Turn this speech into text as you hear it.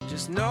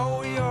Just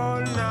know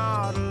you're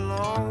not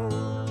alone,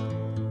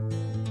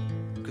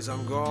 'cause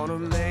I'm gonna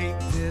make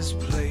this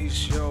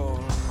place your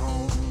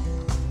home.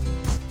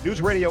 News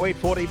Radio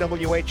 840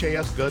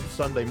 WHAS. Good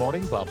Sunday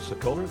morning. Bob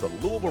Sokoler, the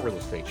Louisville Real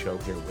Estate Show,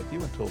 here with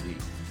you until the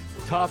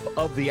top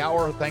of the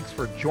hour. Thanks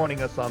for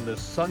joining us on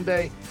this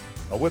Sunday.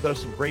 With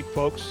us, some great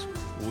folks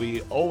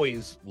we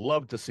always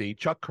love to see.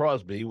 Chuck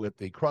Crosby with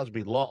the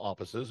Crosby Law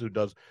Offices, who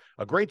does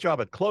a great job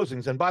at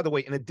closings. And by the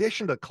way, in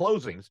addition to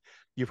closings,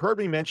 you've heard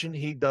me mention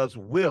he does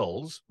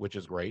wills, which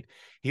is great.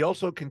 He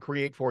also can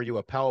create for you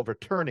a power of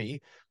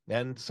attorney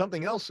and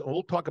something else.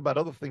 We'll talk about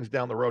other things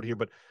down the road here,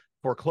 but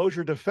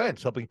foreclosure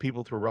defense, helping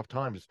people through rough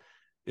times,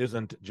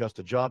 isn't just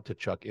a job to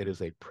Chuck. It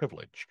is a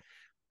privilege.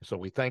 So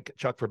we thank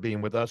Chuck for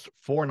being with us.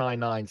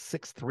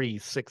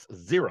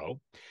 499-6360.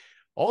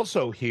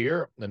 Also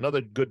here,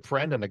 another good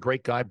friend and a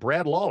great guy,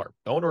 Brad Lawler,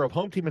 owner of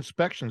Home Team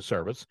Inspection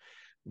Service.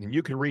 And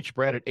you can reach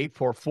Brad at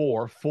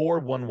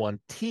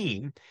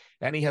 844-411-TEAM.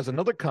 And he has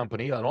another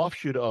company, an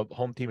offshoot of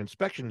Home Team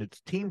Inspection.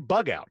 It's Team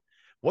Bug Out.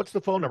 What's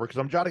the phone number? Because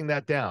I'm jotting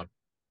that down.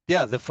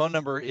 Yeah, the phone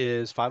number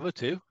is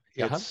 502.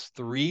 It's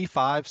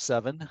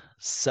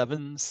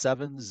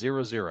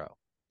 357-7700.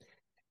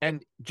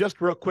 And just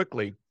real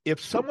quickly, if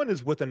someone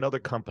is with another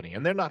company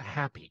and they're not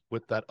happy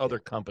with that other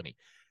company,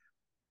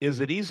 is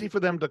it easy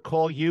for them to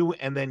call you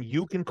and then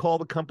you can call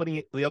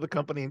the other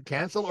company and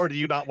cancel, or do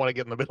you not want to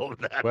get in the middle of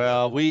that?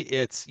 Well,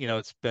 it's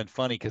been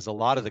funny because a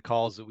lot of the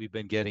calls that we've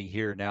been getting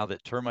here now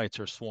that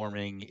termites are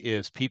swarming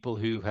is people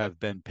who have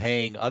been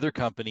paying other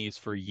companies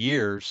for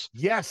years.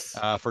 Yes.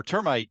 For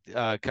termite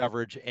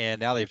coverage, and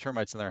now they have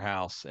termites in their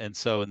house. And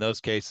so in those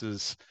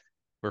cases,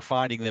 we're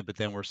finding them, but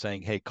then we're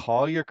saying, hey,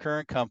 call your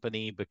current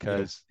company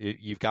because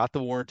you've got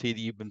the warranty that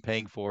you've been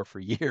paying for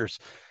years.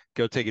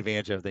 Go take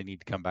advantage of it. They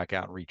need to come back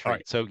out and retreat.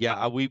 Right. So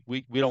yeah, we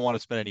don't want to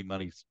spend any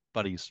money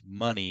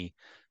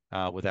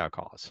without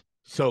cause.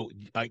 So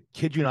I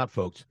kid you not,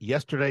 folks,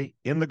 yesterday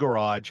in the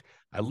garage,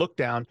 I looked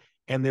down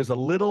and there's a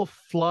little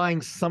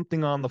flying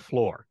something on the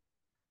floor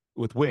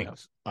with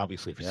wings.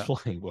 Obviously, if it's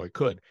flying, well, it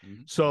could.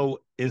 Mm-hmm. So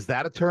is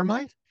that a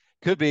termite?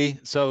 Could be.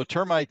 So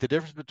termite, the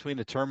difference between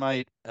a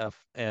termite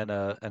and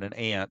an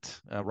ant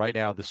right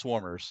now, the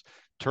swarmers,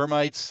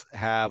 termites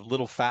have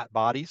little fat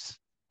bodies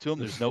to them.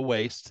 There's no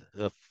waist.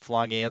 The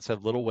flying ants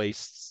have little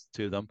waists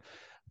to them.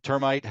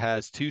 Termite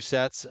has two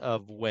sets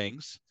of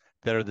wings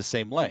that are the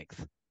same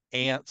length.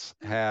 Ants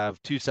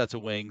have two sets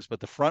of wings, but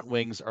the front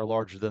wings are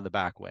larger than the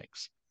back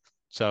wings.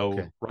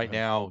 So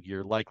now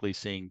you're likely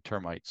seeing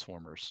termite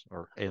swarmers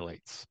or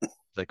alates.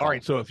 All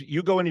right. So if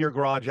you go into your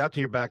garage, out to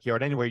your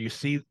backyard, anywhere you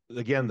see,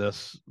 again,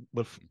 this,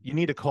 you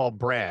need to call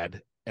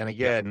Brad. And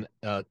again,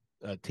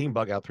 Team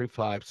Bug Out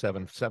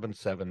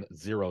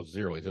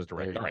 357-7700 is his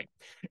direct. All right.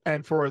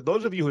 And for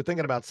those of you who are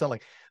thinking about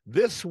selling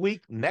this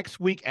week, next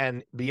week,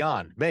 and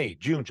beyond, May,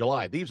 June,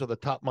 July, these are the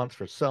top months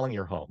for selling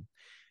your home.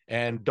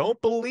 And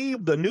don't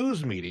believe the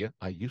news media.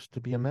 I used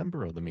to be a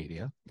member of the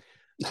media.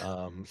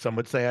 Some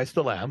would say I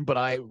still am, but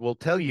I will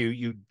tell you,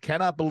 you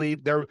cannot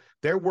believe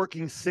they're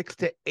working 6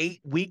 to 8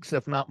 weeks,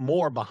 if not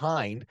more,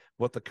 behind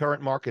what the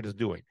current market is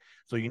doing.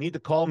 So you need to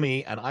call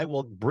me and I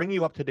will bring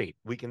you up to date.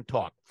 We can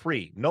talk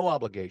free, no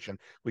obligation.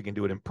 We can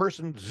do it in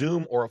person,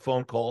 Zoom, or a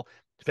phone call,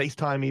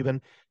 FaceTime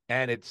even.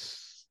 And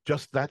it's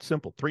just that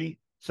simple.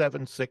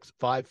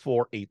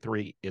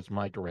 376-5483 is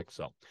my direct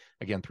cell.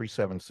 Again,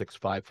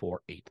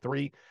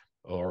 376-5483,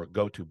 or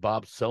go to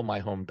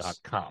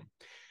bobsellmyhome.com.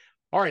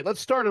 All right,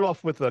 let's start it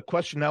off with a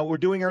question. Now, we're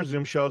doing our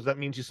Zoom shows. That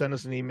means you send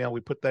us an email.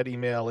 We put that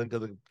email into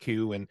the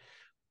queue, and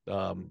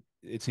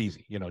it's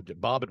easy.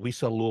 Bob at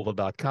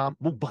WeSellLouisville.com.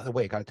 Oh, by the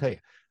way, I got to tell you,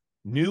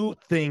 new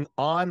thing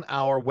on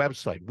our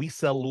website,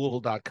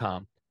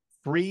 WeSellLouisville.com,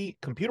 free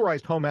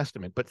computerized home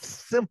estimate, but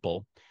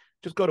simple.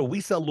 Just go to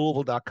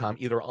WeSellLouisville.com,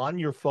 either on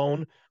your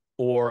phone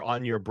or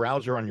on your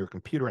browser, on your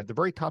computer. At the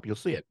very top, you'll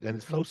see it, and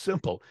it's so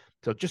simple.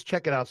 So just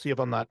check it out. See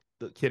if I'm not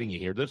kidding you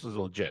here. This is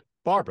legit.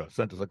 Barbara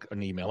sent us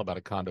an email about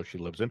a condo she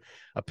lives in.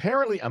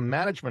 Apparently, a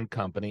management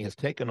company has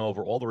taken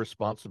over all the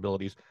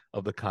responsibilities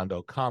of the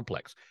condo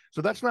complex.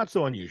 So that's not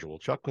so unusual,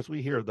 Chuck, because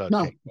we hear the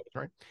no.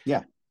 Right?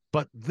 Yeah.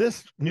 But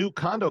this new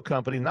condo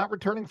company not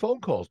returning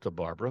phone calls to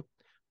Barbara.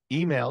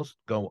 Emails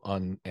go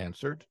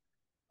unanswered.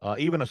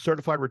 Even a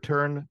certified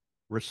return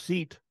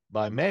receipt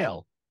by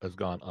mail has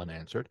gone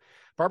unanswered.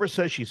 Barbara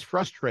says she's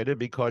frustrated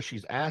because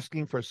she's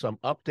asking for some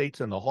updates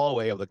in the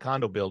hallway of the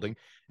condo building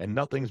and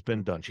nothing's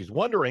been done. She's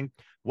wondering,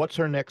 what's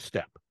her next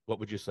step? What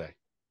would you say?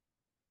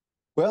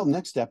 Well,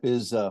 next step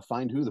is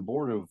find who the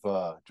board of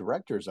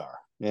directors are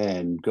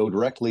and go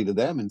directly to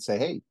them and say,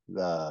 hey,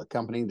 the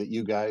company that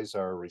you guys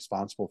are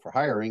responsible for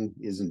hiring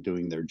isn't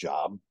doing their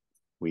job.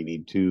 We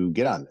need to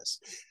get on this.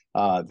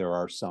 There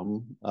are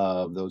some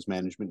of those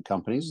management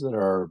companies that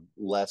are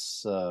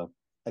less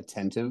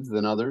attentive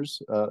than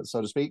others,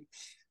 so to speak.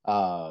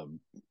 I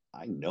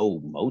know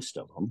most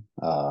of them.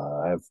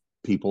 I have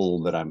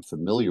people that I'm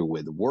familiar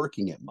with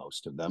working at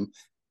most of them.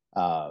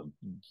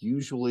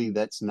 Usually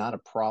that's not a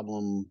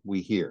problem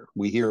we hear.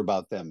 We hear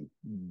about them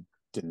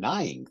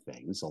denying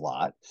things a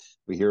lot.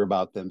 We hear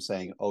about them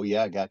saying, "Oh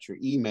yeah, I got your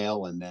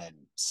email," and then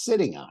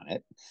sitting on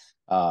it,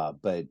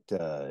 but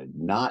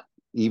not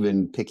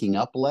even picking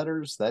up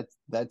letters.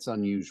 That's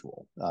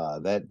unusual.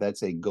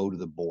 That's a go to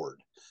the board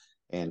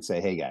and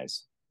say, "Hey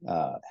guys,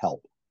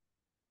 help."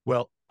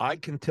 Well, I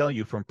can tell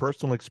you from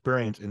personal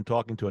experience in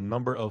talking to a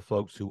number of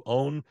folks who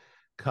own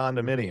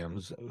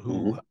condominiums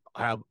who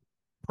have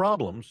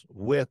problems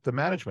with the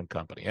management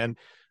company. And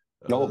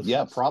oh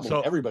yeah, problem.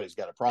 So everybody's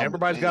got a problem.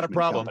 Everybody's got a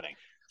problem. Company.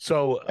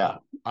 So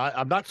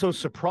I'm not so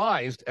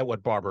surprised at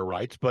what Barbara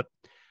writes, but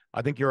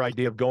I think your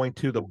idea of going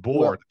to the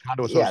board, the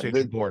condo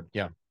association board,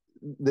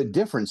 the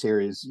difference here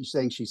is you're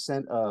saying she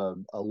sent a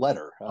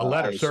letter,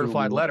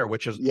 certified letter,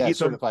 which is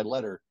certified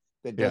letter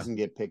that doesn't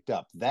get picked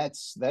up.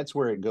 That's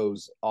where it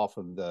goes off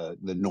of the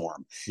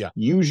norm. Yeah.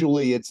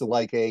 Usually it's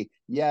like I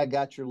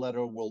got your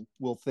letter.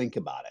 We'll think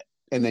about it,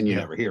 and then you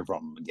never hear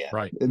from them again.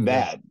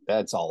 Right.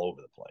 That's all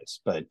over the place.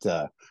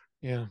 But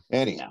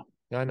anyhow.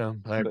 I know.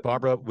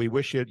 Barbara, we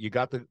wish you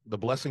got the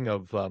blessing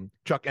of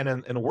Chuck. And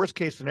in a worst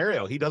case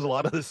scenario, he does a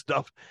lot of this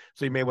stuff.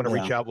 So you may want to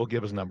reach out. We'll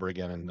give his number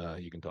again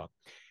and you can talk.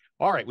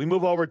 All right. We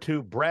move over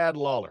to Brad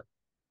Lawler.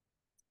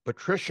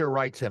 Patricia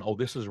writes in,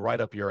 this is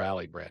right up your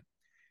alley, Brad.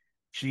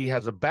 She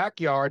has a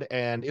backyard,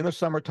 and in the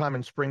summertime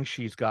and spring,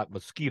 she's got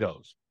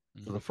mosquitoes.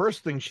 Mm-hmm. So the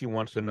first thing she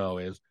wants to know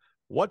is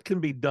what can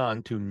be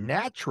done to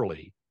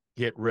naturally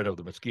get rid of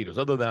the mosquitoes,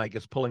 other than, I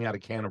guess, pulling out a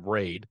can of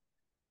Raid.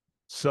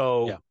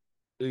 So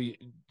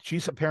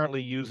she's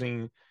apparently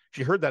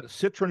she heard that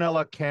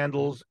citronella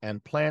candles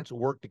and plants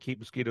work to keep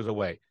mosquitoes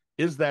away.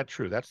 Is that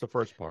true? That's the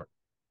first part.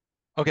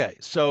 Okay,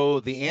 so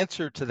the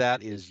answer to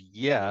that is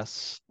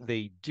yes,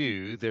 they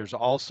do. There's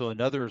also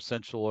another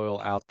essential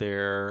oil out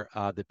there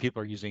that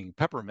people are using.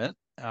 Peppermint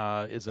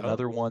is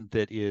another one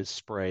that is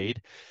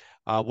sprayed.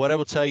 What I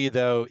will tell you,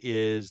 though,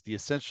 is the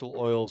essential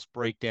oils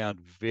break down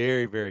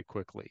very, very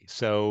quickly.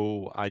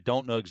 So I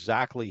don't know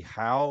exactly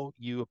how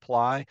you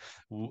apply.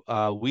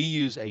 We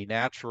use a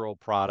natural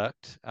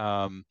product,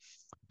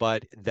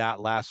 but that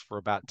lasts for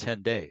about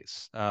 10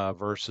 days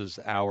versus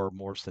our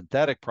more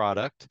synthetic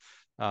product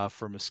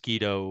for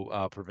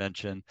mosquito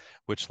prevention,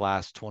 which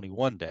lasts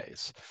 21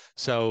 days.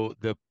 So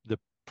the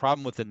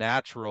problem with the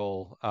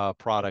natural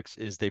products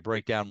is they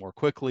break down more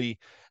quickly.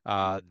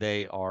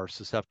 They are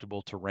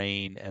susceptible to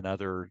rain and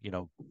other,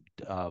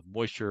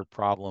 moisture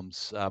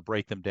problems,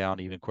 break them down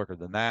even quicker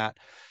than that.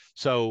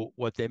 So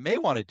what they may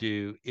want to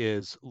do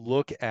is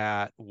look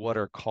at what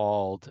are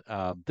called,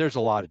 there's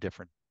a lot of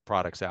different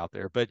products out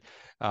there, but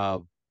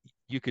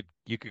you could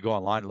go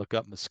online and look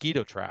up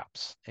mosquito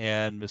traps,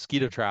 and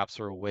mosquito traps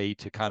are a way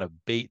to kind of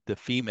bait the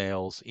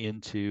females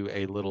into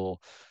a little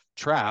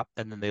trap,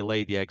 and then they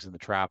lay the eggs in the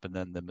trap, and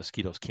then the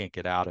mosquitoes can't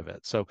get out of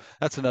it. So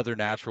that's another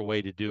natural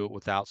way to do it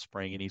without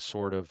spraying any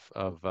sort of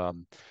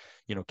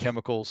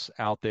chemicals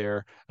out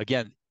there.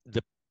 Again,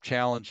 the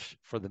challenge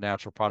for the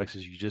natural products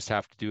is you just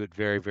have to do it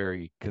very,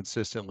 very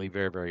consistently,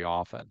 very, very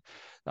often.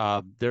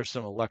 There's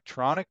some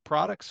electronic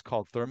products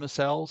called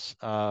Thermacells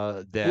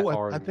that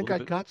are. I think I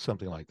got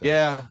something like that.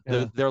 Yeah.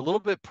 They're a little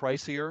bit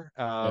pricier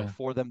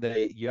for them.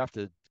 You have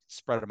to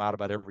spread them out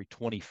about every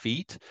 20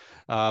 feet.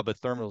 But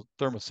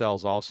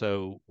Thermacells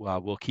also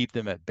will keep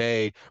them at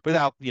bay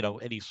without,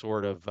 any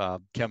sort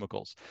of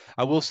chemicals.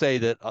 I will say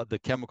that the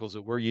chemicals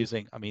that we're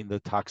using,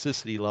 the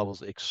toxicity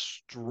levels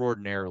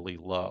extraordinarily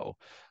low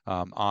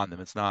on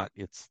them.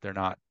 They're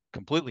not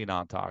completely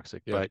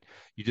non-toxic, but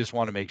you just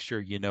want to make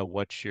sure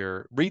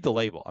read the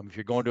label. If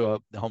you're going to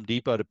a Home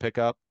Depot to pick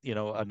up,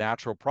 a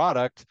natural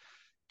product,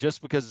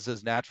 just because it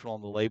says natural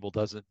on the label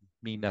doesn't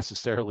mean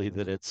necessarily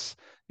that it's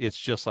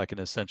just like an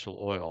essential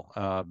oil.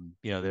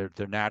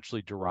 They're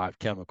naturally derived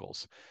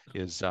chemicals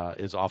is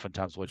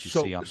oftentimes what you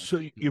see on.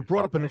 So you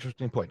brought up an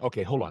interesting point.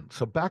 Okay, hold on.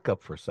 So back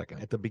up for a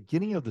second. At the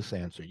beginning of this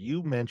answer,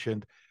 you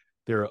mentioned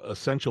there are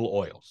essential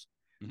oils.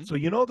 Mm-hmm.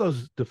 So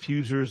those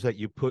diffusers that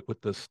you put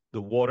with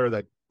the water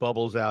that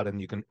bubbles out,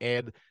 and you can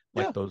add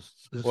those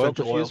oil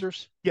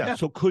diffusers. Yeah.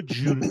 So could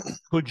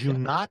you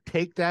not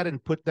take that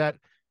and put that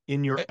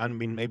in your?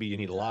 Maybe you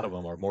need a lot of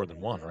them or more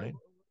than one, right?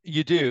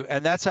 You do,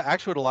 and that's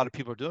actually what a lot of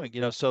people are doing.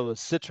 So the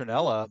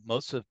citronella,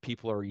 most of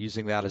people are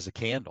using that as a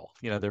candle.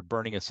 They're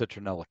burning a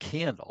citronella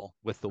candle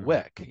with the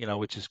wick,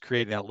 which is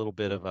creating that little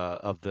bit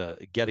of the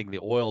getting the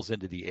oils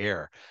into the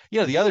air.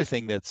 The other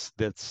thing that's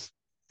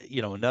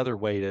another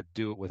way to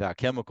do it without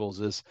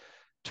chemicals is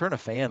turn a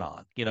fan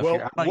on. If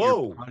you're out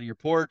on your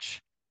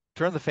porch,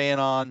 turn the fan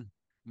on.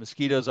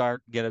 Mosquitoes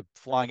aren't going to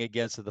flying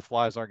against it. The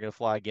flies aren't going to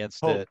fly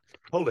against it.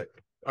 Hold it.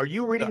 Are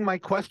you reading my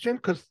question?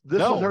 Because this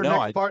is her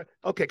next part.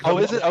 Okay.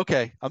 Is it?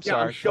 Okay. I'm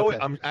sorry.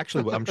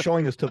 I'm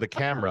showing this to the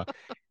camera.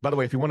 By the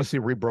way, if you want to see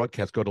a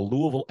rebroadcast, go to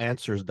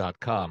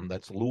LouisvilleAnswers.com.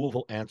 That's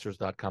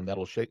LouisvilleAnswers.com.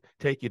 That'll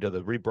take you to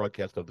the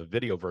rebroadcast of the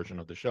video version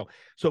of the show.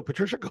 So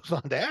Patricia goes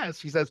on to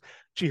ask, she says,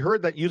 she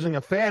heard that using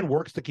a fan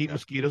works to keep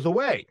mosquitoes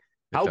away.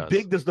 How does.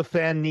 big does the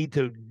fan need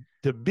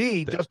to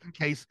be, just in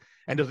case?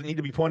 And does it need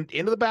to be pointed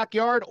into the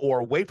backyard or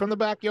away from the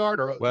backyard?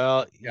 Or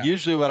Well, yeah.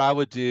 usually what I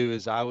would do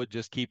is I would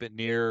just keep it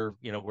near,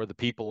 where the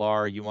people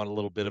are. You want a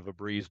little bit of a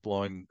breeze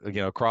blowing,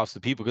 across the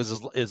people,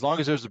 because as long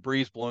as there's a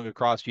breeze blowing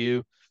across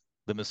you,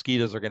 the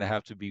mosquitoes are going to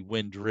have to be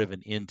wind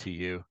driven into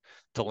you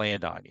to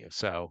land on you.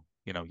 So,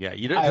 yeah,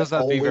 it I doesn't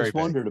have to be very always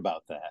big. wondered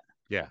about that.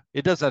 Yeah,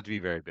 it doesn't have to be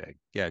very big.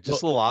 Yeah,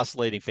 just a little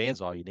oscillating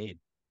fan's all you need.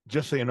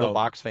 Just so you Little know,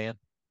 box fan.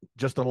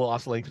 just a little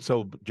oscillation.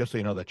 So just so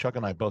you know that Chuck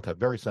and I both have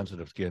very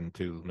sensitive skin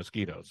to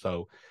mosquitoes.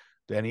 So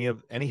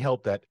any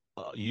help that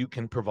you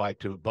can provide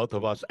to both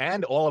of us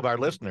and all of our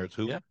listeners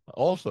who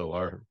also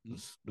are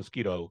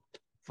mosquito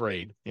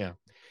afraid. Yeah.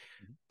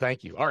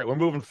 Thank you. All right, we're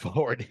moving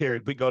forward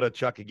here. We go to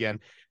Chuck again.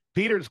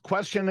 Peter's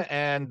question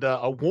and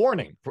a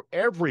warning for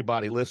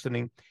everybody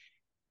listening.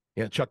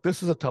 Yeah, Chuck,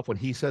 this is a tough one.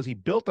 He says he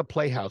built a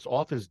playhouse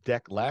off his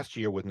deck last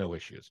year with no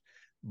issues.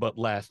 But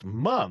last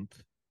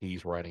month,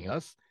 he's writing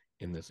us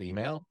in this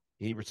email,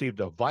 he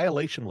received a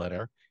violation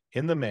letter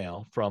in the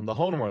mail from the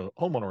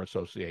homeowner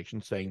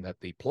association saying that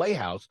the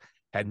playhouse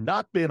had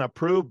not been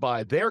approved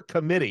by their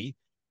committee,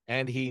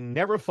 and he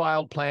never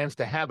filed plans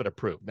to have it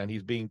approved. And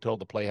he's being told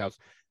the playhouse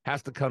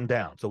has to come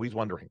down. So he's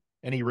wondering,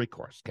 any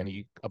recourse? Can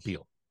he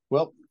appeal?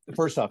 Well,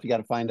 first off, you got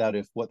to find out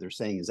if what they're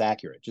saying is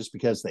accurate. Just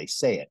because they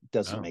say it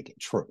doesn't make it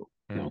true.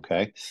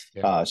 Okay.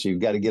 Yeah. So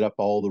you've got to get up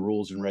all the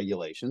rules and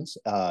regulations.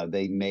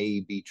 They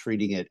may be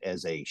treating it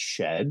as a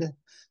shed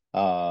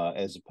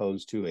as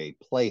opposed to a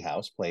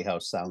playhouse.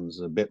 Playhouse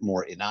sounds a bit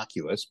more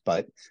innocuous,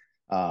 but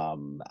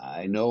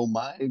I know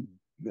my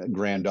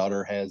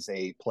granddaughter has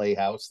a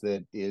playhouse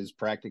that is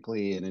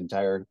practically an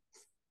entire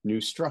new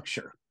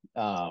structure.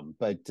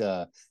 But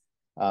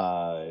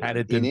had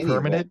it been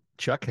permanent,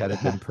 Chuck, had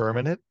it been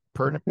permitted?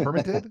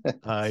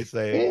 I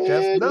say,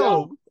 just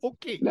no.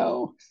 Okay.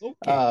 No.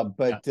 Okay.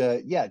 But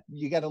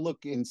you got to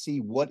look and see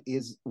what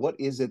is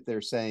it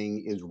they're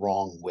saying is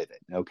wrong with it.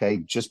 Okay.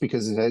 Just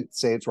because they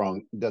say it's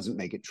wrong doesn't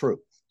make it true.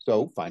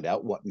 So find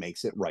out what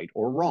makes it right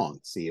or wrong.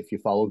 See if you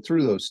followed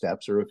through those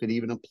steps or if it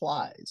even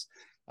applies.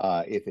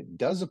 If it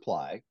does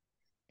apply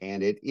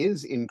and it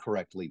is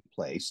incorrectly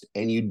placed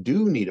and you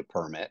do need a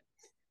permit,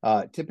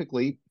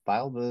 typically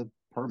file the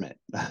permit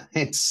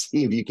and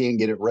see if you can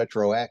get it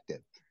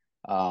retroactive.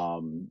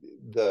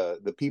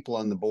 The people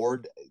on the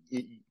board,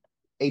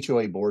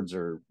 HOA boards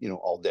are,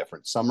 all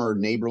different. Some are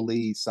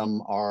neighborly,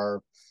 some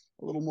are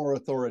a little more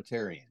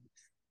authoritarian.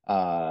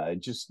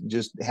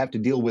 Just have to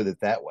deal with it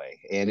that way.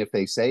 And if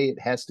they say it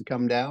has to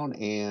come down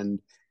and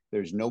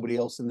there's nobody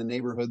else in the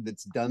neighborhood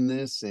that's done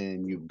this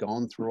and you've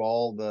gone through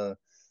all the,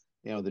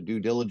 the due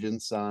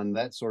diligence on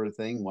that sort of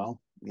thing,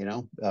 well,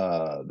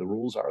 the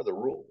rules are the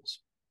rules.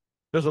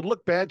 Does it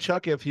look bad,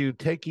 Chuck, if you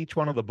take each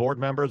one of the board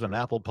members an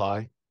apple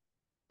pie?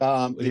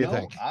 What do you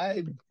think?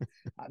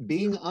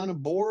 Being on a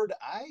board,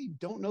 I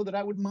don't know that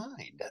I would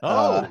mind.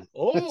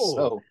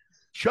 So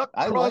Chuck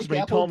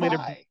Crosby told me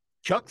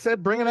Chuck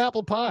said bring an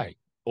apple pie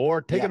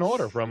or take an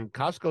order from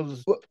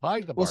Costco's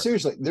pie department. Well,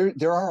 seriously,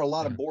 there are a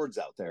lot of boards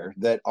out there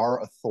that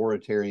are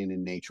authoritarian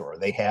in nature. Or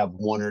they have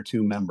one or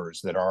two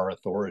members that are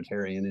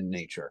authoritarian in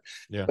nature.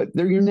 Yeah. But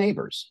they're your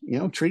neighbors.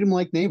 Treat them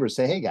like neighbors.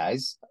 Say, hey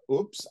guys,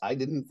 oops, I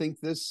didn't think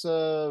this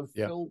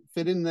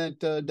fit in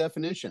that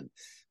definition.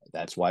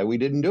 That's why we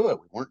didn't do it.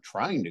 We weren't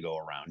trying to go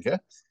around you.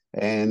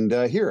 And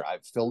here,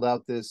 I've filled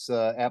out this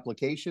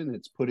application.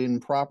 It's put in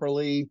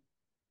properly.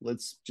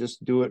 Let's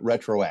just do it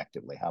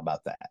retroactively. How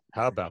about that?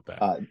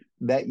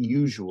 That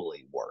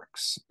usually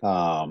works.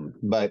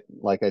 But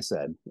like I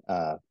said,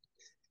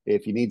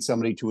 if you need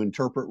somebody to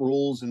interpret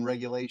rules and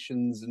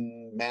regulations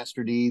and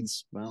master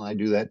deeds, well, I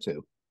do that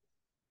too.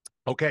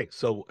 Okay.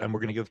 So, and we're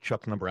going to give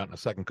Chuck's number out in a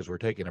second because we're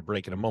taking a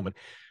break in a moment.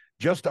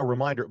 Just a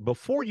reminder,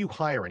 before you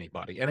hire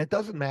anybody, and it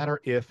doesn't matter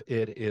if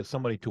it is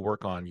somebody to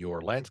work on your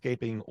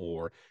landscaping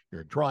or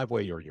your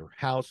driveway or your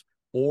house,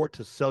 or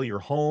to sell your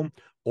home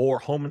or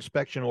home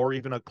inspection or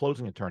even a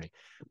closing attorney,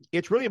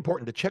 it's really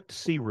important to check to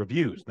see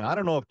reviews. Now, I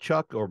don't know if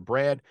Chuck or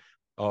Brad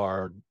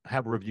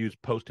have reviews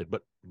posted,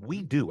 but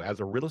we do.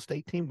 As a real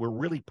estate team, we're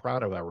really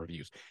proud of our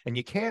reviews. And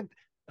you can't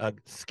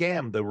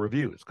scam the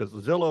reviews because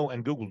Zillow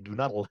and Google do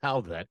not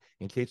allow that.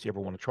 In case you ever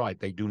want to try it,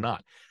 they do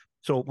not.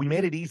 So we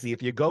made it easy.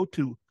 If you go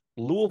to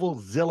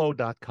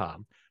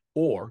LouisvilleZillow.com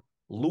or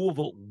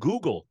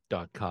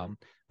LouisvilleGoogle.com,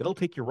 it'll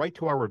take you right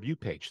to our review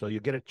page. So you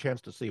get a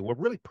chance to see. We're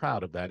really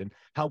proud of that and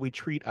how we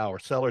treat our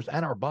sellers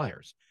and our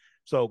buyers.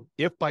 So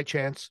if by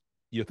chance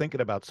you're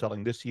thinking about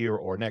selling this year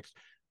or next,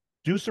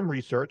 do some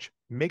research.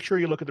 Make sure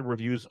you look at the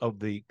reviews of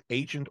the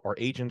agent or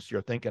agents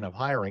you're thinking of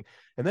hiring,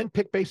 and then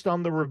pick based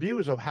on the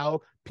reviews of how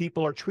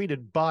people are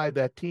treated by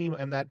that team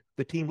and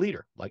the team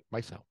leader, like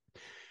myself.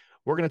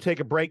 We're going to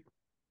take a break.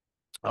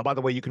 By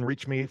the way, you can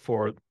reach me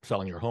for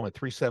selling your home at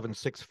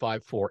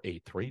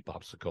 376-5483,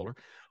 Bob Sokoler.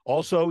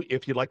 Also,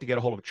 if you'd like to get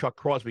a hold of Chuck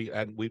Crosby,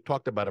 and we've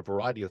talked about a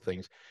variety of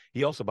things,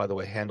 he also, by the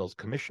way, handles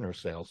commissioner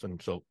sales,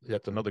 and so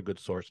that's another good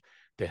source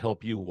to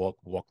help you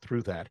walk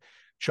through that.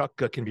 Chuck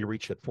can be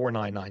reached at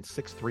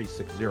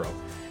 499-6360.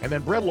 And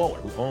then Brett Lawler,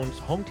 who owns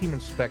Home Team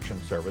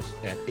Inspection Service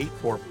at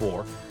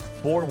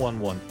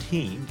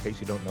 844-411-TEAM. In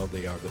case you don't know,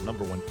 they are the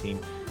number one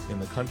team in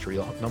the country,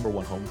 number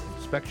one home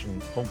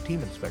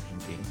team inspection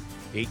team,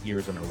 8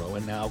 years in a row.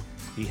 And now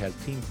he has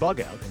Team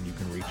Bug Out, and you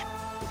can reach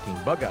the Team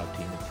Bug Out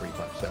team at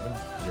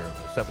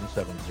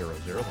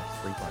 357-7700.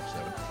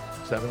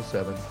 That's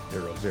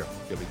 357-7700.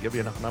 Did we give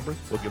you enough numbers?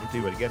 We'll give them to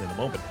you again in a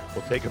moment.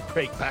 We'll take a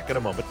break. Back in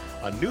a moment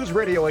on News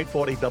Radio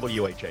 840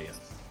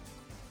 WHAS.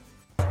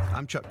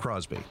 I'm Chuck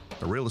Crosby,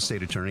 a real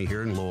estate attorney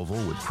here in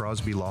Louisville with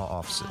Crosby Law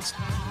Offices.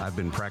 I've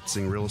been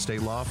practicing real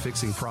estate law,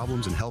 fixing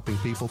problems, and helping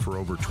people for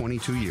over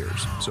 22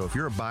 years. So if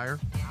you're a buyer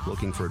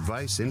looking for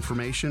advice,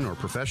 information, or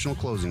professional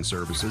closing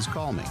services,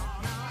 call me.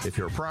 If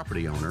you're a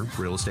property owner,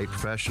 real estate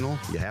professional,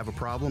 you have a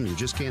problem, you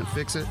just can't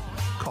fix it,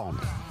 call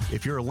me.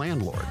 If you're a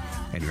landlord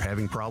and you're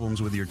having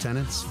problems with your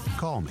tenants,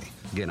 call me.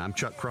 Again, I'm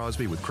Chuck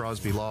Crosby with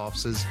Crosby Law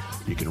Offices.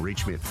 You can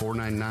reach me at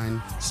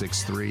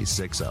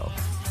 499-6360.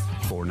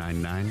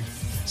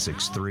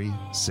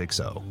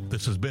 499-6360.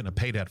 This has been a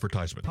paid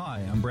advertisement. Hi,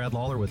 I'm Brad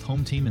Lawler with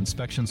Home Team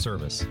Inspection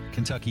Service,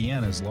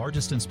 Kentuckiana's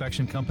largest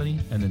inspection company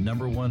and the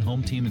 #1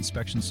 home team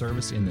inspection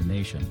service in the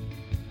nation.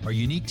 Our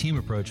unique team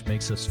approach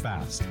makes us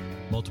fast.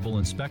 Multiple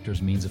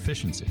inspectors means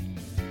efficiency.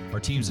 Our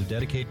teams of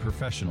dedicated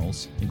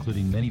professionals,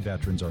 including many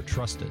veterans, are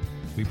trusted.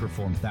 We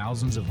perform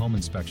thousands of home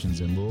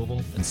inspections in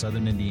Louisville and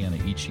Southern Indiana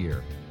each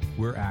year.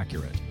 We're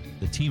accurate.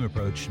 The team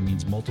approach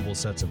means multiple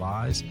sets of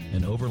eyes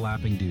and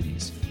overlapping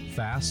duties.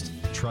 Fast,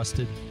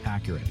 trusted,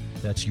 accurate.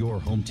 That's your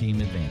home team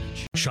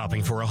advantage.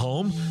 Shopping for a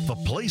home? The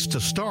place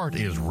to start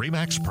is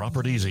RE/MAX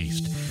Properties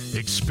East.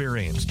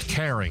 Experienced,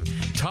 caring,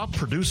 top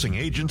producing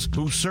agents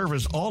who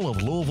service all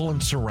of Louisville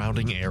and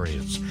surrounding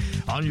areas.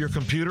 On your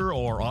computer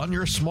or on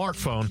your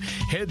smartphone,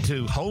 head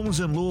to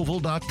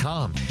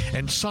homesinlouisville.com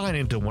and sign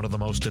into one of the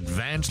most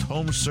advanced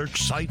home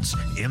search sites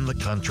in the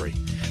country.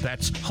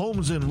 That's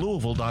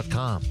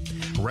homesinlouisville.com.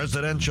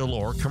 Residential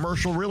or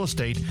commercial real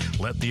estate,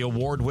 let the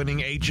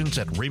award-winning agents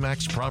at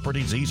RE/MAX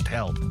Properties East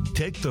help.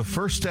 Take the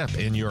first step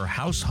in your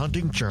house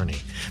hunting journey.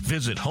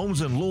 Visit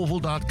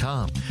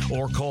homesinlouisville.com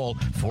or call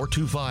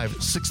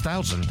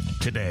 425-6000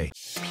 today.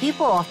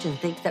 People often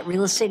think that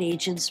real estate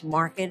agents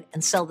market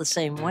and sell the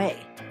same way,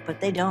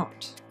 but they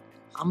don't.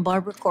 I'm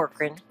Barbara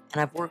Corcoran,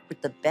 and I've worked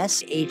with the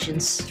best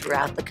agents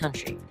throughout the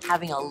country.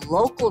 Having a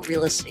local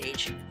real estate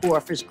agent who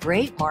offers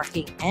great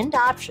marketing and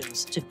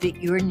options to fit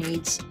your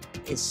needs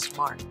is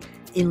smart.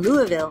 In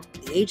Louisville,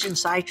 the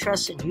agents I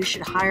trust and you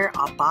should hire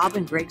are Bob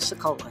and Greg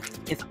Sokola.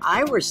 If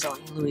I were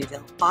selling in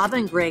Louisville, Bob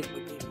and Greg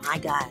would be my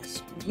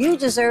guys. You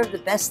deserve the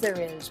best there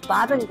is.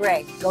 Bob and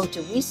Greg. Go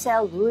to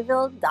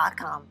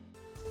WeSellLouisville.com.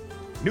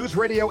 News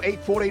Radio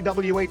 840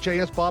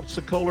 WHAS, Bob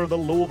Sokoler, the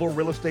Louisville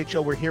Real Estate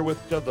Show. We're here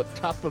with the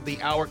top of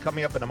the hour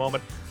coming up in a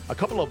moment. A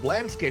couple of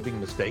landscaping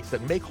mistakes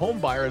that make home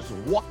buyers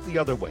walk the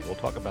other way. We'll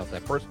talk about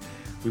that first.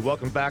 We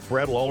welcome back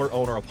Brad Lawler,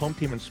 owner of Home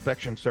Team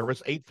Inspection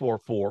Service,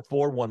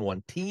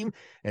 844-411-TEAM,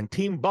 and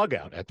Team Bug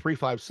Out at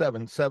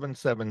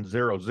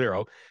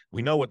 357-7700.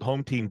 We know what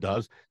Home Team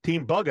does.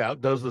 Team Bug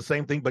Out does the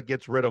same thing but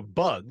gets rid of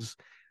bugs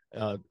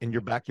in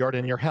your backyard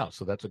and your house.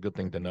 So that's a good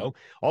thing to know.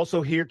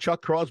 Also here,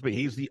 Chuck Crosby.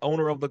 He's the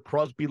owner of the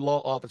Crosby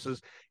Law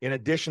Offices. In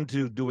addition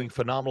to doing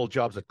phenomenal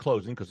jobs at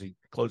closing, because he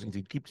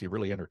keeps you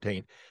really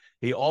entertained,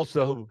 he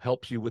also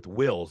helps you with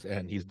wills,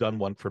 and he's done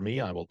one for me.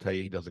 I will tell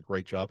you, he does a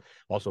great job.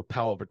 Also,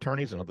 power of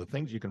attorneys and other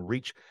things. You can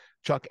reach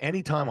Chuck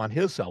anytime on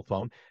his cell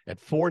phone at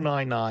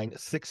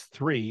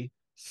 499-6360.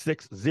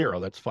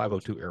 That's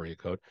 502 area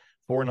code.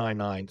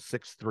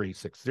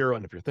 499-6360.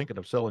 And if you're thinking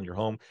of selling your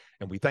home,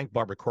 and we thank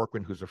Barbara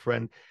Corcoran, who's a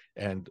friend,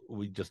 and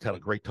we just had a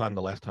great time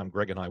the last time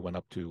Greg and I went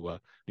up to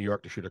New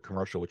York to shoot a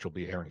commercial, which will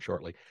be airing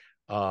shortly,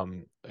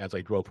 as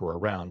I drove her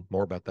around.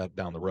 More about that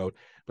down the road.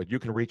 But you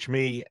can reach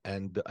me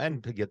and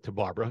to get to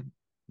Barbara,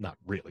 not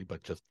really,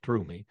 but just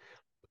through me,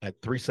 at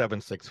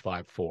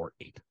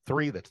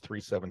 376-5483. That's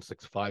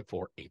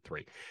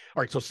 376-5483.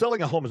 All right, so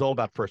selling a home is all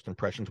about first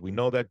impressions. We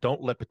know that.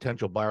 Don't let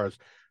potential buyers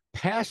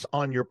pass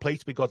on your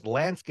place because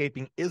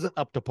landscaping isn't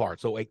up to par.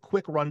 So a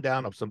quick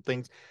rundown of some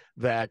things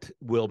that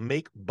will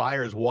make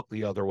buyers walk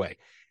the other way.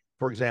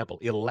 For example,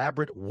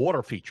 elaborate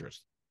water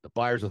features. The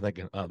buyers are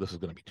thinking, oh, this is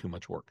going to be too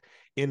much work.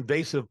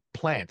 Invasive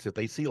plants. If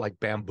they see like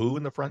bamboo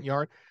in the front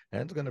yard,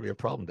 that's going to be a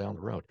problem down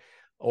the road.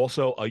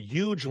 Also, a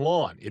huge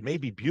lawn. It may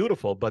be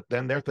beautiful, but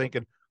then they're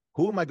thinking,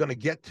 who am I going to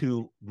get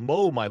to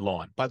mow my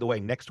lawn? By the way,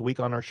 next week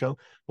on our show,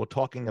 we're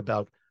talking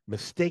about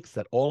mistakes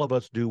that all of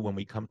us do when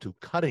we come to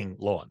cutting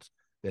lawns.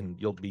 Then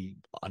you'll be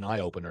an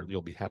eye-opener.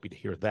 You'll be happy to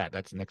hear that.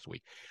 That's next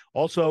week.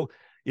 Also,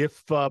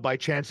 if by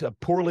chance a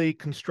poorly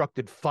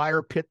constructed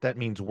fire pit, that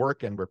means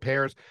work and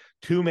repairs.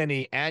 Too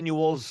many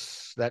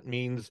annuals, that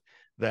means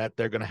that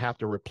they're going to have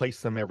to replace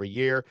them every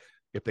year.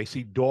 If they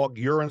see dog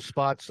urine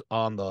spots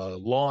on the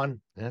lawn,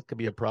 that could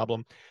be a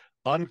problem.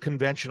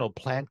 Unconventional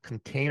plant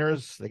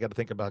containers, they got to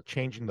think about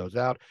changing those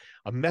out.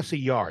 A messy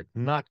yard,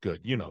 not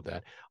good. You know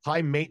that.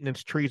 High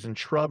maintenance trees and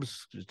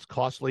shrubs, it's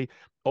costly.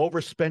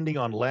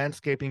 Overspending on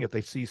landscaping if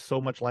they see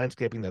so much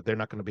landscaping that they're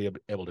not going to be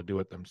able to do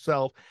it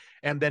themselves.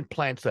 And then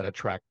plants that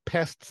attract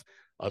pests.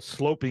 A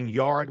sloping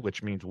yard,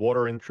 which means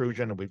water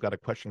intrusion. And we've got a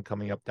question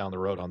coming up down the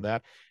road on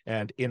that.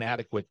 And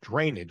inadequate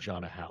drainage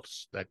on a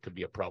house. That could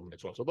be a problem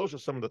as well. So those are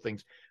some of the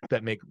things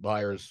that make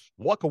buyers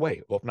walk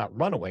away, or if not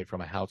run away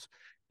from a house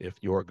if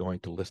you're going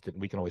to list it.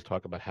 And we can always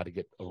talk about how to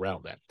get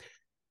around that.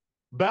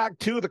 Back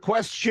to the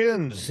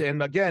questions.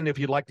 And again, if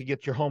you'd like to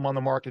get your home on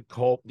the market,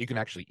 call. You can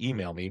actually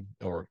email me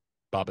or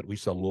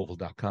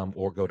bob@WeSellLouisville.com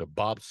or go to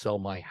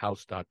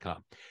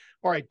bobsellmyhouse.com.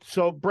 All right.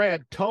 So,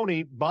 Brad,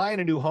 Tony buying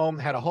a new home,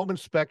 had a home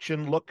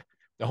inspection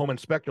the home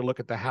inspector look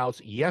at the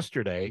house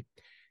yesterday.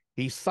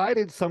 He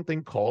cited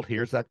something called,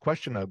 here's that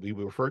question that we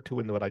referred to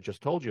in what I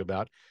just told you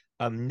about,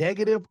 a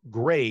negative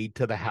grade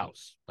to the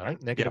house. All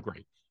right. Negative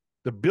grade.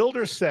 The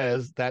builder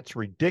says that's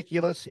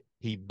ridiculous.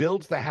 He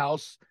builds the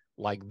house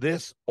like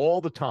this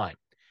all the time.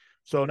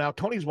 So now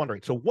Tony's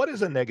wondering, so what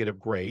is a negative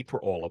grade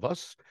for all of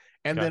us?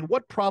 And then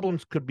what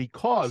problems could be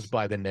caused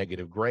by the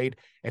negative grade?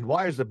 And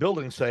why does the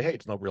building say, hey,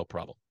 it's no real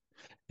problem?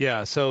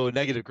 Yeah, so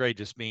negative grade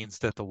just means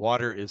that the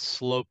water is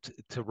sloped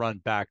to run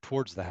back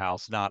towards the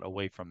house, not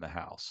away from the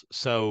house.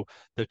 So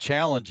the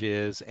challenge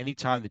is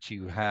anytime that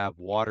you have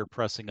water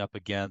pressing up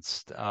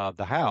against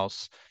the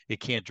house, it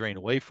can't drain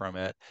away from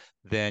it.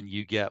 Then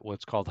you get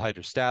what's called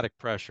hydrostatic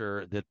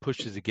pressure that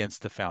pushes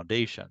against the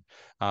foundation,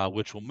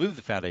 which will move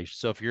the foundation.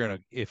 So if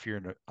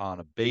you're on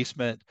a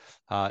basement,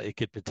 it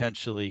could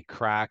potentially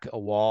crack a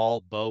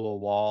wall, bow a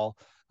wall.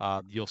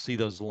 You'll see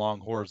those long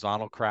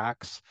horizontal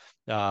cracks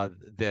where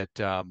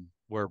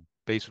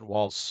basement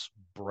walls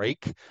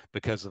break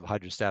because of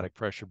hydrostatic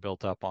pressure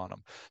built up on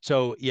them.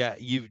 So yeah,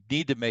 you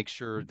need to make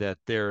sure that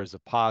there is a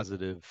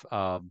positive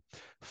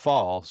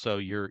fall. So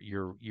you're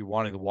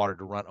wanting the water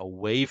to run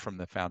away from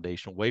the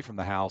foundation, away from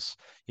the house,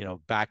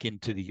 back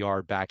into the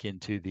yard, back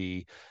into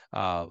the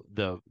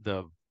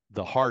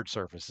hard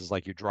surfaces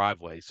like your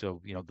driveway.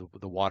 So,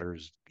 the water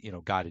is,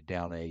 guided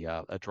down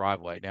a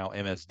driveway. Now,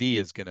 MSD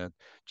is going to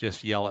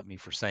just yell at me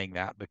for saying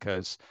that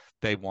because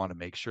they want to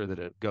make sure that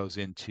it goes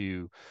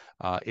into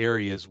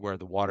areas where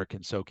the water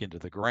can soak into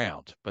the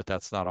ground, but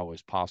that's not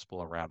always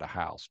possible around a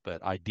house.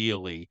 But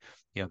ideally,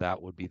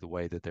 that would be the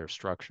way that they're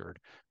structured,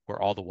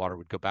 where all the water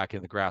would go back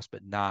in the grass,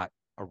 but not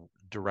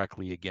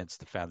directly against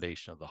the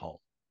foundation of the home.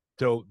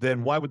 So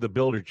then why would the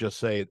builder just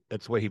say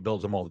that's the way he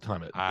builds them all the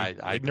time?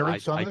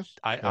 Ignorance on this?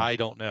 I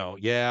don't know.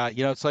 Yeah.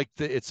 It's like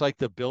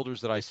the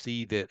builders that I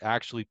see that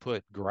actually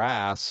put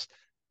grass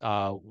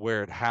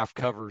where it half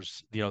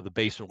covers, the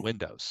basement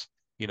windows.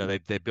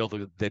 They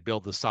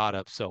build the sod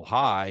up so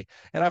high.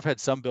 And I've had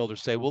some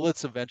builders say, well,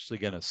 it's eventually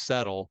going to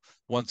settle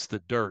once the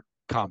dirt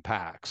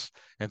compacts.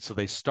 And so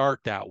they start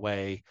that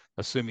way,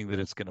 assuming that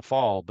it's going to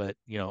fall. But,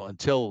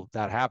 until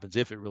that happens,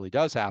 if it really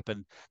does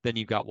happen, then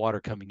you've got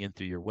water coming in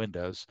through your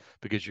windows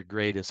because your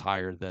grade is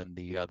higher than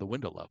the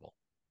window level.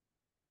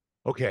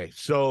 Okay.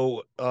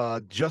 So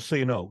just so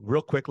you know,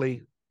 real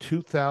quickly,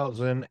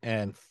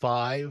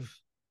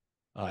 2005,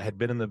 had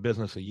been in the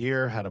business a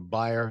year, had a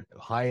buyer,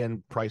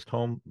 high-end priced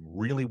home,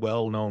 really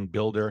well-known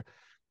builder,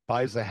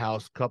 buys the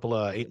house, couple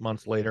of 8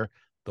 months later,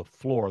 the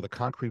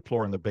concrete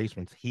floor in the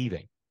basement's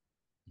heaving.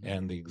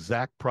 And the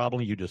exact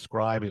problem you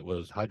described, it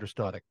was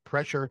hydrostatic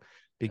pressure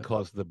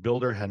because the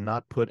builder had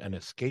not put an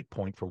escape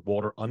point for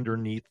water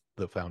underneath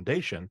the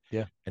foundation.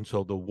 Yeah. And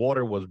so the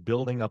water was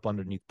building up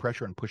underneath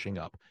pressure and pushing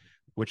up,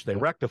 which they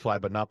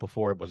rectified, but not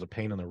before it was a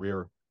pain in the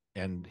rear.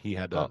 And he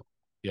had to,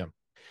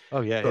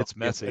 Oh, yeah, so it's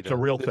messy. It's a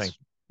real thing.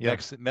 Yeah.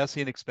 Messy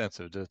and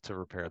expensive to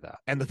repair that.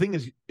 And the thing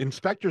is,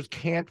 inspectors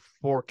can't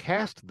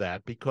forecast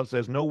that because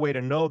there's no way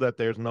to know that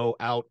there's no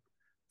out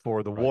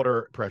for the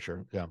water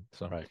pressure. Yeah.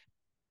 So, right.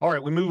 All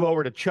right, we move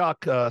over to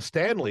Chuck.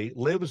 Stanley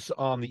lives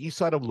on the east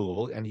side of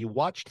Louisville, and he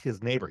watched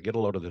his neighbor, get a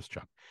load of this,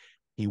 Chuck.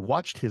 He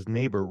watched his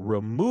neighbor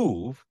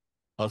remove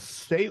a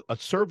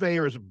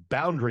surveyor's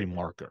boundary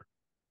marker.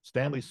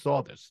 Stanley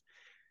saw this,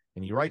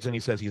 and he writes and he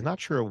says he's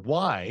not sure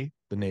why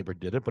the neighbor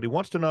did it, but he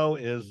wants to know,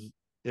 is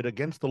it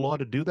against the law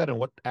to do that, and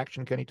what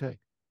action can he take?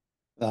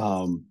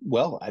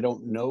 Well, I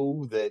don't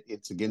know that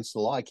it's against the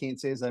law. I can't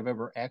say as I've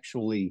ever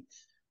actually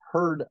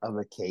heard of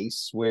a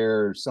case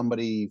where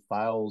somebody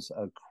files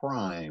a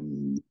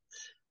criminal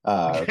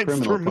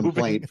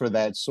complaint for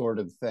that sort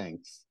of thing.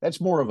 That's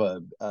more of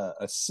a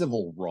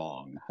civil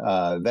wrong.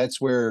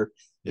 That's where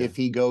if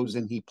he goes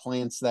and he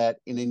plants that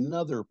in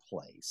another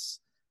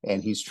place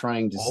and he's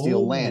trying to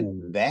steal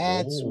land,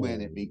 that's when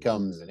it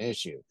becomes an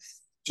issue.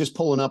 Just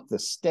pulling up the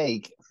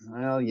stake,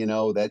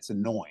 well, that's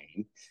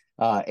annoying.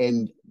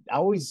 And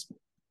always,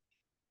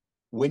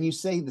 when you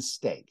say the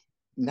stake,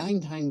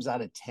 9 times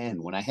out of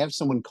 10, when I have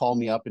someone call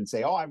me up and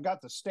say, oh, I've got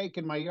the stake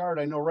in my yard,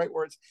 I know right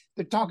where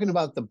they're talking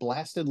about the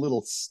blasted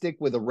little stick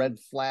with a red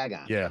flag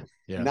on it.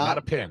 Yeah. Not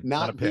a pin.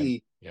 Not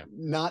the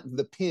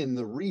pin,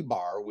 the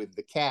rebar with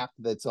the cap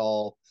that's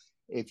all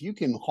if you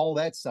can haul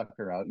that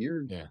sucker out,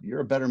 you're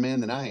a better man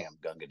than I am,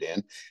 Gunga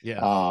Din.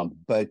 Yeah.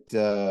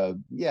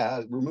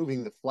 Yeah,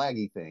 removing the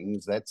flaggy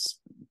things, that's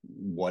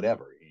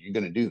whatever. You're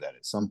going to do that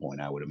at some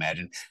point, I would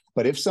imagine.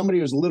 But if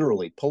somebody was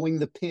literally pulling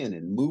the pin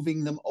and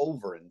moving them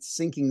over and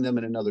sinking them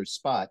in another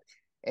spot,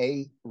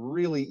 A,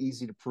 really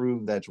easy to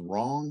prove that's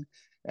wrong.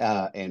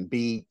 And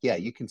B, yeah,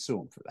 you can sue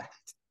them for that.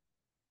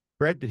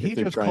 Brett, did he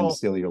just trying to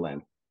steal your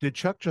land? Did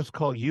Chuck just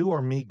call you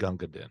or me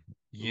Gunga Din?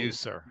 You,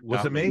 sir.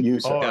 Was it me? You,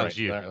 sir. Oh, That right. was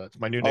you. That's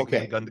my new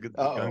nickname,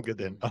 Gunga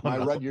Din. Oh, my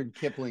no. Rudyard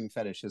Kipling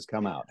fetish has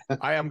come out.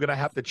 I am going to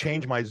have to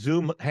change my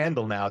Zoom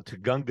handle now to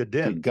Gunga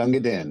Din. Gunga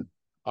Din.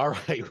 All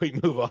right, we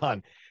move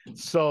on.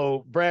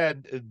 So,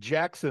 Brad,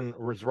 Jackson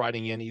was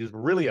writing in. He was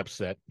really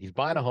upset. He's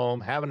buying a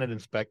home, having it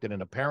inspected,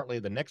 and apparently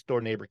the next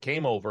door neighbor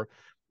came over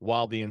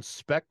while the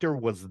inspector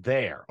was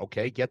there.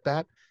 Okay, get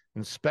that?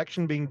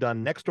 Inspection being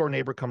done. Next door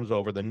neighbor comes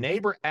over. The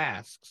neighbor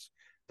asks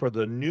for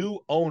the new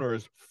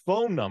owner's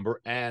phone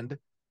number and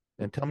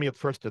tell me at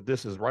first if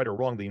this is right or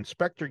wrong. The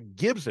inspector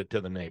gives it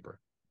to the neighbor.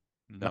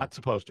 No. Not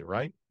supposed to,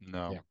 right?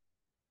 No. Yeah.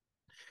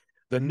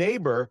 The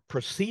neighbor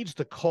proceeds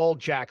to call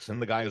Jackson,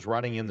 the guy who's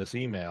writing in this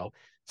email,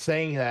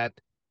 saying that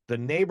the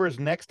neighbors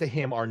next to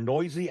him are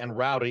noisy and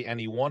rowdy, and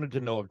he wanted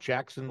to know if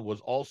Jackson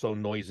was also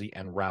noisy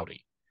and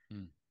rowdy.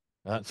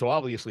 So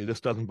obviously this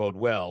doesn't bode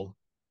well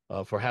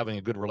for having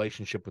a good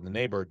relationship with the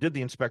neighbor. Did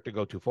the inspector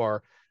go too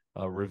far,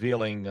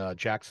 revealing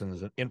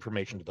Jackson's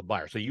information to the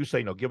buyer? So you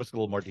say no. Give us a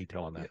little more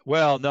detail on that.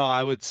 Well, no,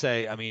 I would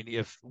say, I mean,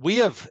 if we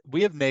have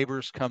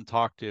neighbors come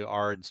talk to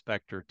our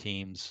inspector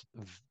teams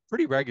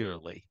pretty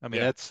regularly. I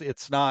mean,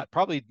 it's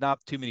probably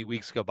not too many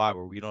weeks go by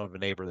where we don't have a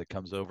neighbor that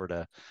comes over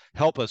to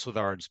help us with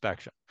our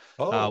inspection.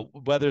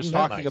 Whether it's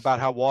talking about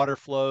how water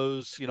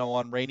flows,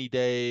 on rainy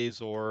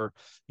days, or,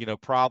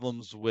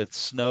 problems with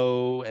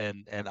snow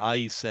and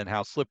ice and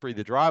how slippery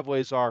the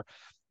driveways are.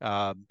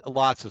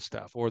 Lots of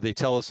stuff. Or they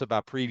tell us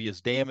about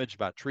previous damage,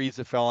 about trees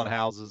that fell on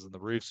houses and the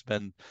roof's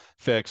been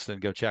fixed,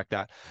 and go check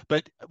that.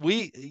 But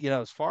we,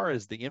 as far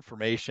as the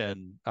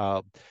information,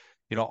 our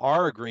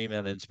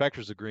agreement, the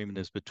inspector's agreement,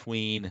 is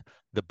between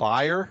the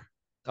buyer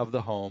of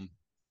the home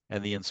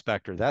and the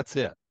inspector. That's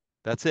it.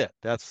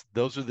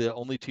 Those are the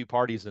only two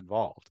parties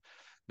involved.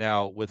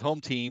 Now, with Home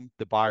Team,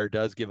 the buyer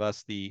does give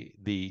us the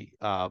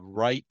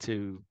right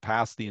to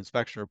pass the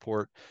inspection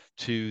report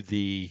to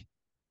the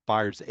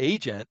buyer's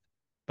agent,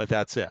 but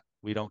that's it.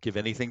 We don't give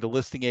anything to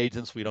listing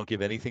agents. We don't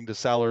give anything to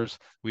sellers.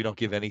 We don't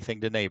give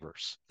anything to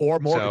neighbors or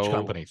mortgage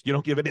companies. You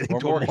don't give anything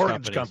to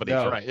mortgage companies,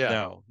 no, right?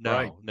 Yeah,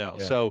 no.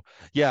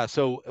 Yeah.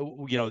 So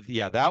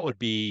that would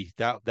be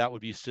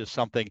just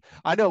something.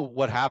 I know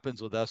what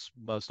happens with us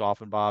most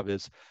often, Bob,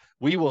 is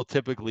we will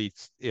typically,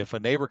 if a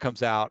neighbor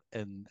comes out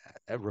and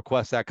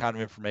requests that kind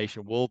of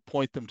information, we'll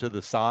point them to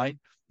the sign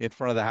in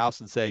front of the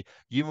house and say,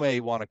 you may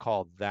want to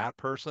call that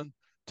person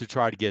to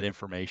try to get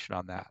information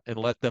on that, and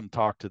let them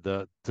talk to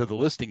the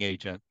listing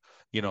agent,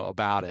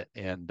 about it.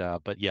 And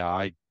but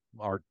yeah,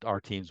 our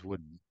teams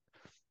wouldn't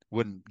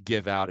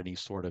give out any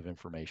sort of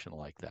information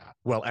like that.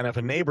 Well, and if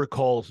a neighbor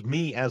calls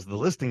me as the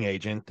listing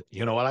agent,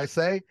 you know what I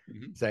say?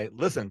 Mm-hmm. Say,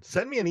 listen,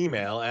 send me an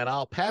email and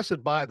I'll pass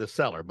it by the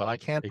seller, but I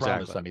can't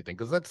promise anything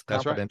because that's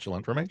confidential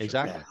information.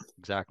 Exactly.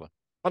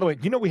 By the way,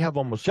 we have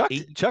almost Chuck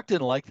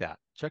didn't like that.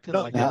 Chuck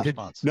didn't like that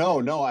response.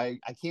 No, I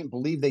can't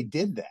believe they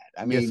did that.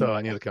 I mean,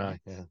 neither can I.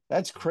 Yeah.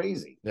 That's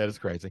crazy. That is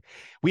crazy.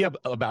 We have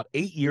about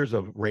 8 years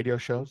of radio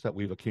shows that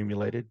we've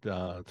accumulated,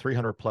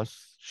 300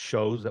 plus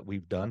shows that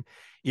we've done.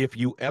 If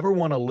you ever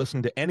want to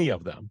listen to any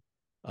of them,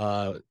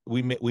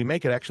 we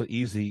make it actually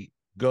easy.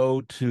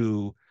 Go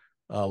to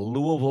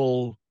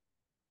Louisville.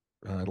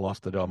 I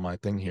lost it on my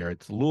thing here.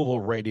 It's Louisville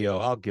Radio.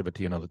 I'll give it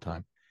to you another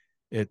time.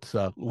 It's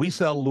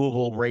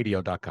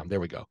WeSellLouisvilleRadio.com. There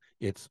we go.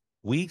 It's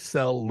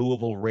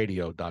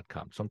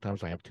WeSellLouisvilleRadio.com.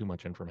 Sometimes I have too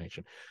much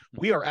information.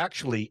 We are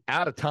actually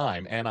out of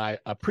time, and I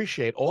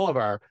appreciate all of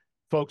our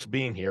folks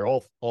being here,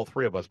 all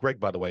three of us. Greg,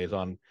 by the way, is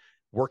on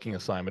working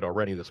assignment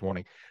already this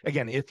morning.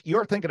 Again, if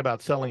you're thinking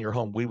about selling your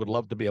home, we would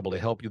love to be able to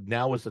help you.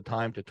 Now is the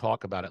time to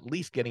talk about at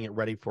least getting it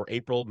ready for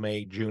April,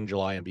 May, June,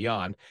 July, and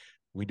beyond.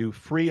 We do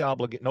free,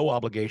 no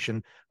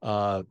obligation,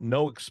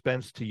 no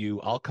expense to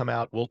you. I'll come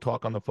out. We'll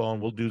talk on the phone.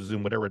 We'll do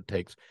Zoom, whatever it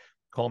takes.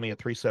 Call me at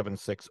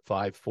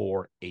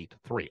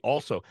 376-5483.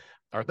 Also,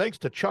 our thanks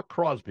to Chuck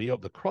Crosby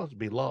of the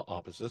Crosby Law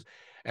Offices.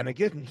 And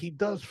again, he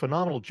does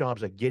phenomenal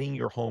jobs at getting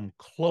your home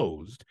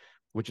closed,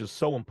 which is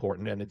so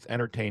important, and it's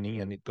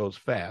entertaining, and it goes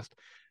fast.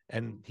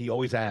 And he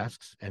always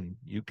asks, and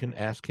you can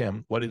ask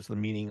him, what is the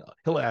meaning?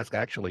 He'll ask,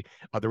 actually,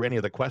 are there any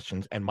other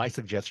questions? And my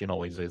suggestion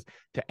always is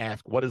to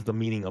ask, what is the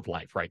meaning of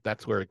life, right?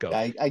 That's where it goes.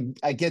 I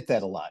get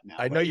that a lot now.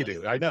 I know you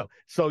do. I know.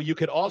 So you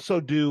could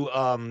also do,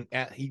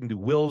 he can do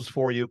wills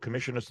for you,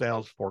 commission of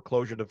sales,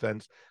 foreclosure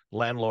defense,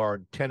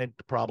 landlord, tenant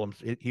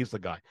problems. He's the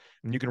guy.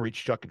 And you can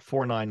reach Chuck at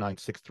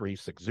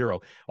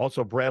 499-6360.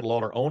 Also, Brad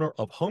Lawler, owner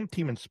of Home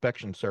Team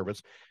Inspection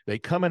Service. They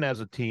come in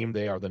as a team.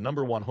 They are the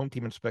 #1 home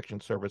team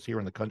inspection service here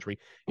in the country,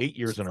 8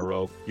 years in a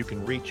row. You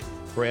can reach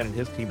Brad and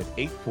his team at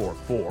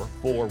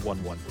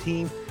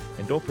 844-411-TEAM.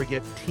 And don't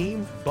forget,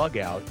 Team Bug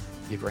Out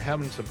if you're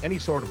having any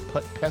sort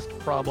of pest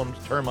problems,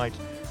 termites,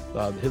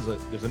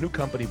 there's a new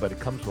company, but it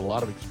comes with a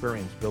lot of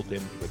experience built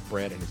in with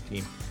Brad and his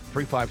team.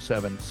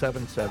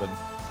 357-7700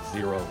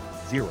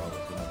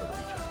 is the number to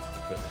reach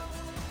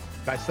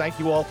out. Guys, thank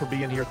you all for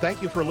being here.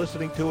 Thank you for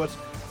listening to us.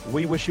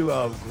 We wish you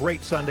a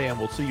great Sunday, and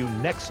we'll see you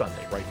next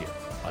Sunday right here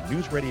on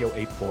News Radio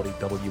 840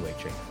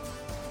 WHA.